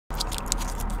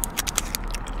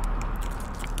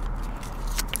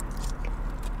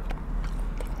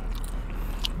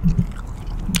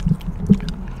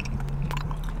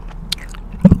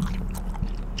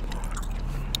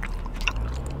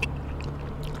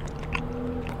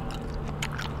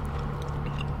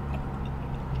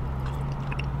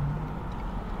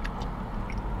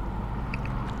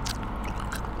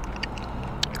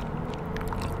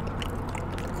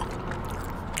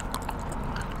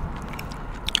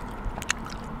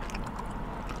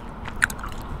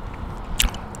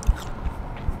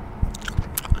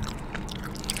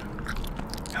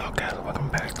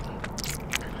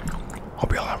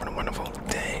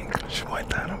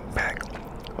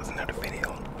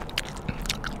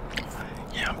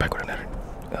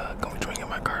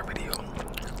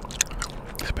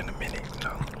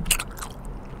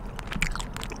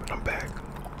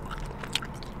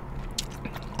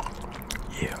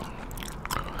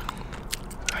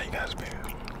you guys been?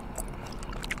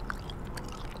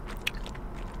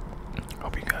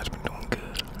 Hope you guys been doing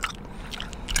good.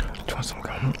 Doing some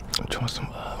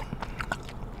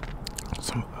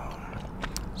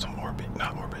Orbit,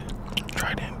 not Orbit.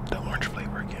 Trident, the orange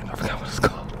flavor again. I forgot what it's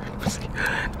called. Let's see.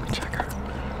 Let me check her.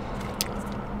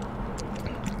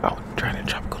 Oh, Trident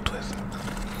Tropical Twist.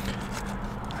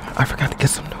 I forgot to get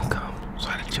some new gum, so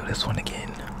I had to chew this one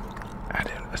again.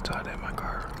 I still had that in my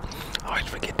car. I always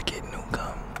forget to get new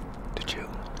gum to chew.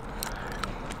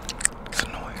 It's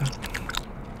annoying.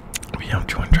 But yeah, I'm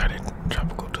chewing Trident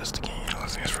Tropical Twist again.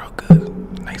 It's real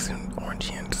good. Nice and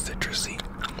orangey and citrusy.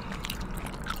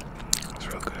 It's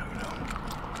real good, you know.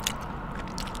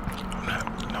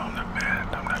 I'm not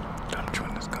mad. I'm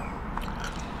chewing this gum.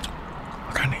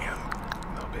 I kinda am a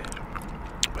little bit.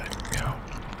 But, you know,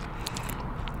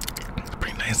 it's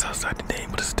pretty nice outside today,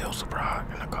 but it's still super hot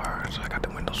in the car, so I got the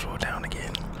windows rolled down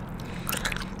again.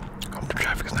 Hope the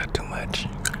traffic is not too much.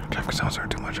 Traffic sounds are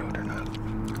too much, or they're not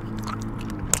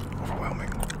overwhelming.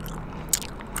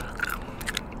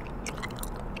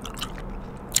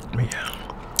 But yeah,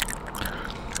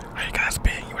 how you guys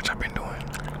been? What y'all been doing?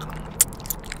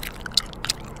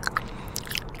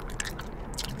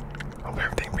 Hope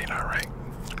everything been alright.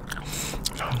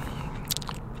 So,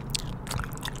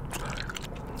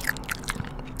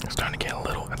 it's starting to get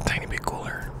a tiny bit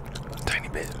cooler. A tiny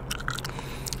bit.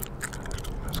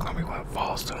 It's gonna be what,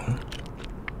 fall soon.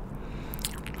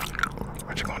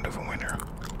 What you gonna do for winter?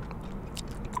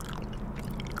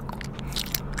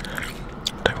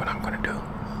 Tell you what I'm gonna do.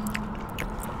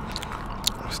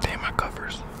 I'm gonna stay in my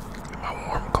covers. In my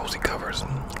warm, cozy covers the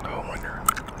whole winter.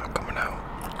 I'm coming out.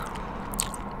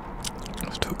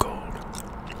 It's too cold.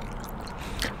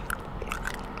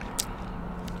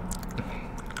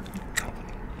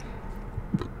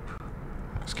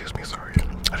 Excuse me, sorry.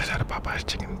 I just had a Popeye's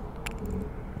chicken.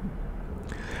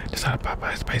 Just had a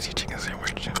Popeye's spicy chicken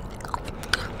sandwich.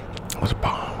 It was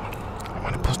bomb. I'm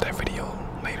gonna post that video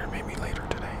later, maybe later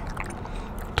today.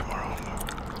 Tomorrow.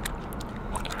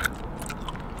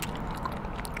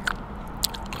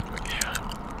 But yeah.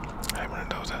 I had one of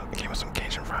those. I gave me some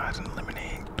Cajun fries and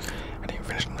lemonade. I didn't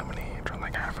finish the lemonade. I drank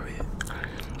like half of it.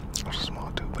 It was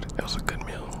small too, but it was a good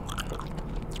meal.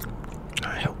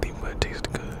 Not healthy, but it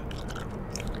tasted good.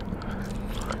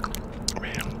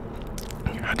 Man,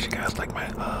 how did you guys like my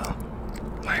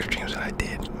live streams that I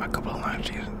did? My couple of live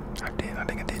streams I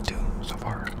think I did 2 so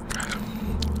far.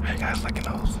 How you guys liking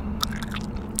those?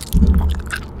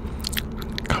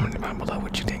 Comment down below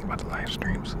what you think about the live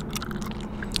streams.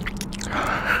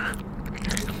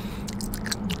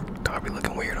 Do I be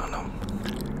looking weird on them?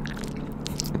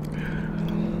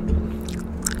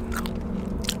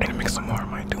 I need to make some more. I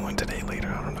might do one today later.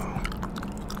 I don't know.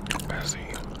 Let's see.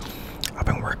 I've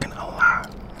been working a lot.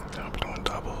 I've been doing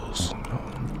doubles. A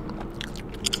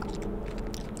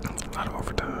lot of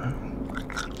overtime.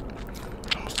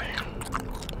 I'm saying.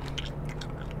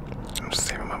 I'm just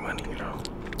saving my money, you know.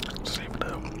 Save it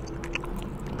up.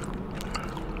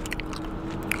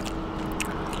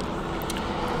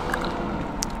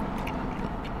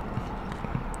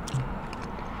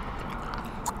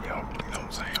 Yo, you know what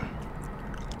I'm saying?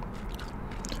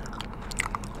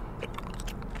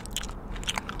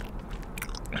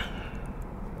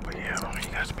 But yeah, how you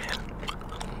guys been?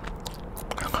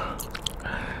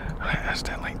 I asked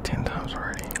that like 10 times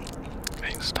already. I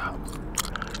ain't stop.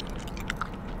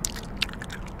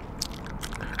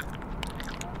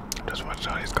 Just watch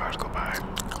all these cars go by. You know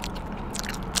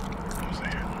what I'm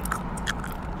saying?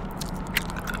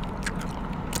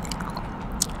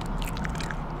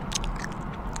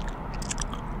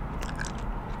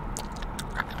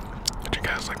 Did you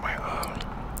guys like my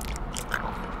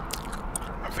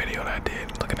video that I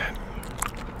did looking at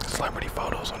celebrity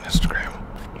photos on Instagram?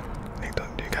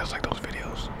 Do you guys like those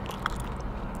videos?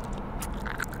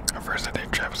 At first I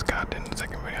did Travis Scott, then the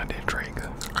second video I did Drake.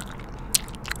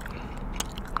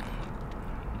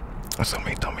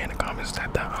 Somebody told me in the comments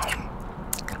that that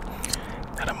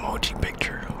emoji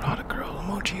picture with all the girl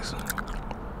emojis.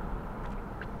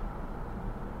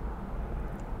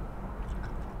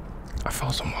 I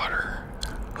found some water.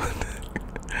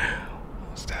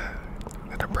 What's that?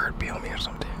 Did a bird be on me or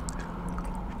something?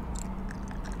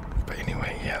 But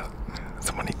anyway, yeah.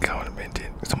 Somebody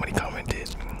commented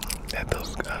that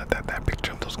those that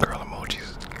picture of those girl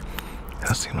emojis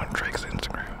I seen on Drake's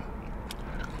Instagram.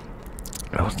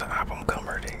 That was the album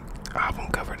cover.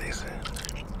 They said. I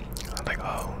was like,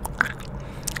 oh,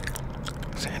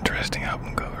 it's an interesting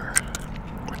album cover.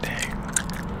 But dang,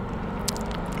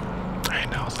 I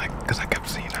didn't know. I was like, because I kept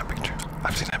seeing that picture.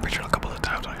 I've seen that picture a couple of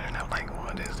times on the internet. Like,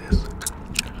 what is this?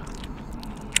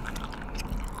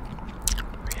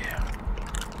 But yeah.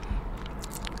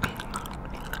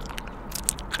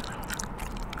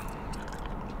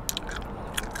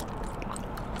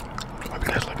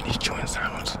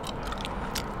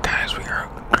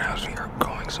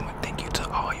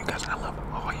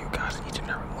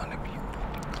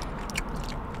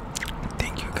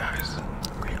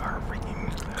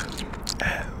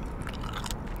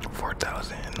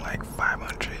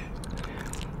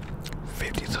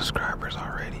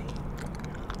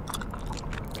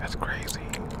 crazy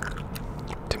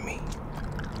to me.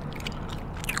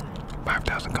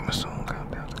 5,000 coming soon,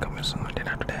 5,000 coming soon. Then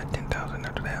after that, 10,000.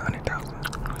 After that, 100,000.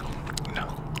 You know,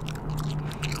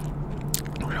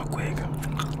 real quick.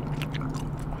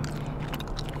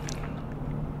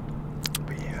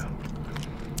 But yeah.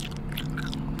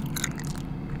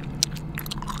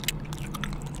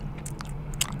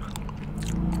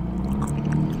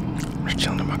 I'm just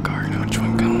chilling in my car, you know,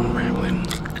 chewing gum, rambling.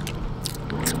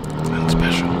 Nothing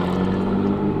special.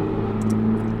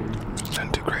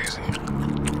 Nothing too crazy.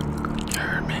 You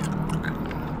heard me.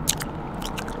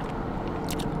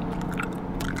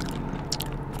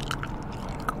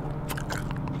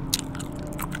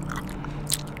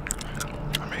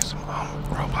 I made some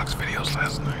Roblox videos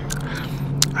last night.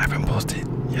 I haven't posted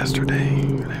yesterday.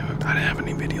 I didn't have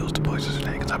any videos to post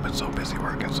yesterday because I've been so busy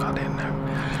working, so I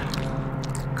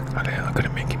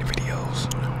couldn't make any videos.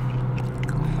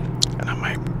 And I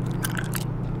might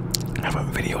have a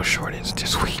video shortage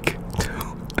this week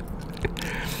too,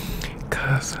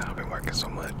 cause I've been working so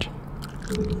much.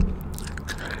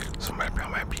 So I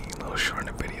might be a little short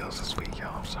in the videos this week,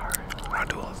 y'all. I'm sorry. I'll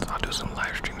do some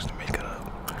live streams to make it up.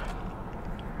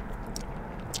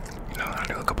 You know, I'll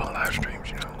do a couple of live streams,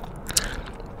 you know.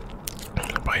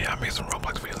 But yeah, I made some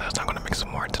Roblox videos last time. I'm gonna make some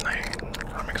more tonight.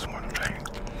 I'll make some more tonight.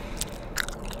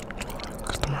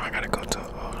 Cause tomorrow I gotta go to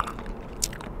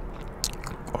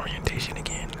orientation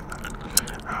again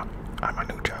at my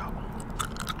new job.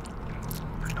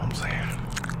 You know what I'm saying?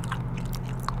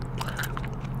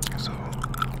 So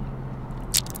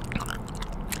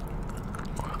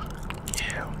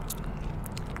yeah.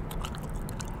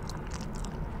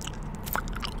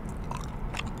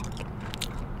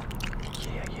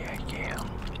 Yeah.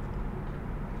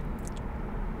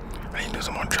 I need to do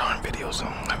some more drawing videos. I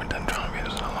haven't done drawing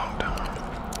videos in a long time.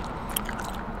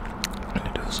 I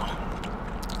need to do some.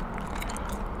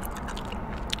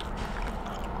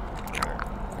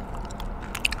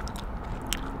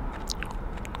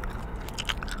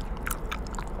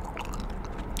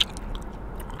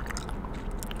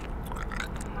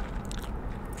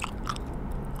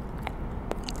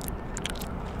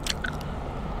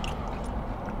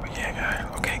 But yeah, guys.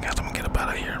 Okay, guys, I'm gonna get up out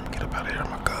of here. I'm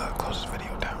gonna close this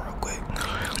video down real quick.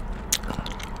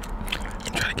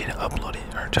 And try to get it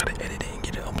uploaded, or try to edit it and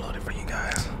get it uploaded for you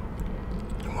guys.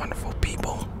 You wonderful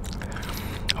people.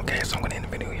 Okay, so I'm gonna end the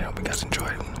video here. Hope you guys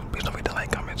enjoyed. Please don't forget to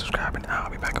like, comment, subscribe, and I'll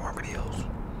be back in more videos.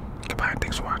 Goodbye,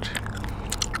 thanks for watching.